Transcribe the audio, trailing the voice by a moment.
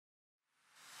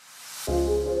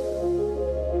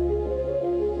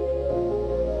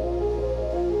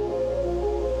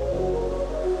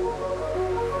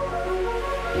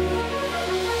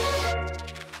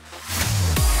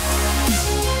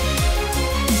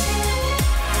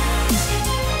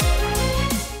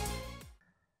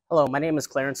Hello, my name is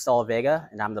Clarence Della Vega,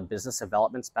 and I'm the Business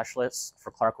Development Specialist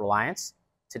for Clark-Reliance.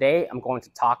 Today, I'm going to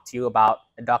talk to you about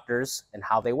eductors and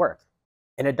how they work.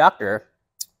 An eductor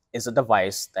is a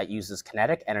device that uses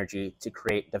kinetic energy to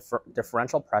create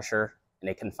differential pressure in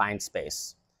a confined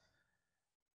space.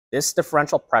 This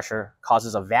differential pressure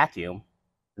causes a vacuum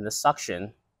in the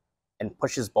suction and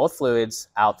pushes both fluids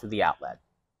out through the outlet.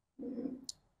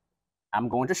 I'm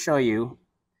going to show you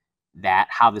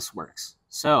how this works.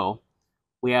 So,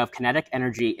 we have kinetic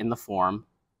energy in the form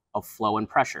of flow and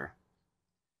pressure.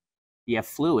 You have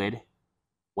fluid,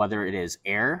 whether it is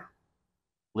air,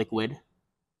 liquid,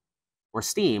 or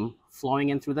steam, flowing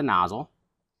in through the nozzle.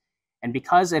 And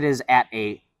because it is at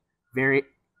a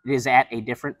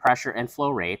different pressure and flow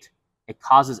rate, it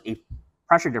causes a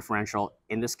pressure differential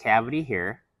in this cavity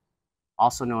here,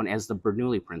 also known as the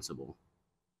Bernoulli principle.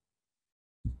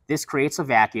 This creates a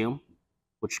vacuum,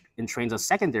 which entrains a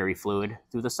secondary fluid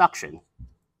through the suction.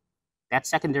 That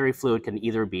secondary fluid can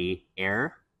either be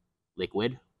air,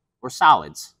 liquid, or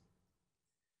solids.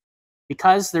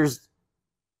 Because there's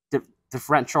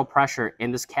differential pressure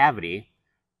in this cavity,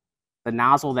 the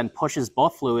nozzle then pushes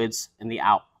both fluids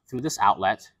through this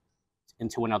outlet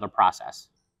into another process.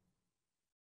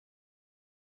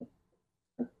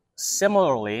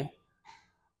 Similarly,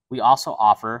 we also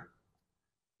offer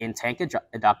in-tank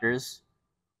eductors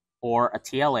or a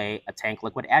TLA, a tank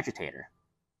liquid agitator.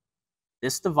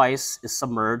 This device is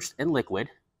submerged in liquid,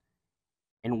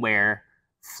 and where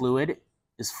fluid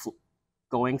is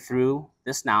going through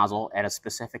this nozzle at a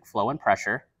specific flow and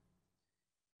pressure.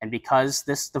 And because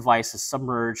this device is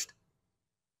submerged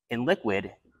in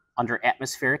liquid under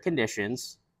atmospheric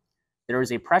conditions, there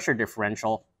is a pressure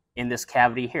differential in this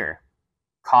cavity here,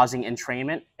 causing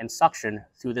entrainment and suction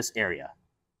through this area.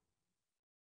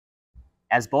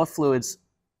 As both fluids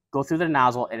go through the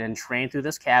nozzle and entrain through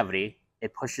this cavity,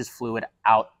 it pushes fluid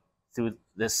out through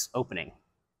this opening.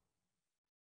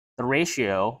 The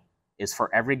ratio is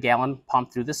for every gallon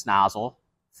pumped through this nozzle,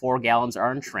 4 gallons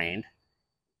are entrained,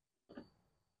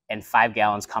 and 5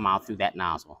 gallons come out through that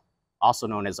nozzle, also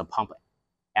known as a pump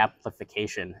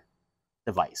amplification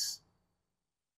device.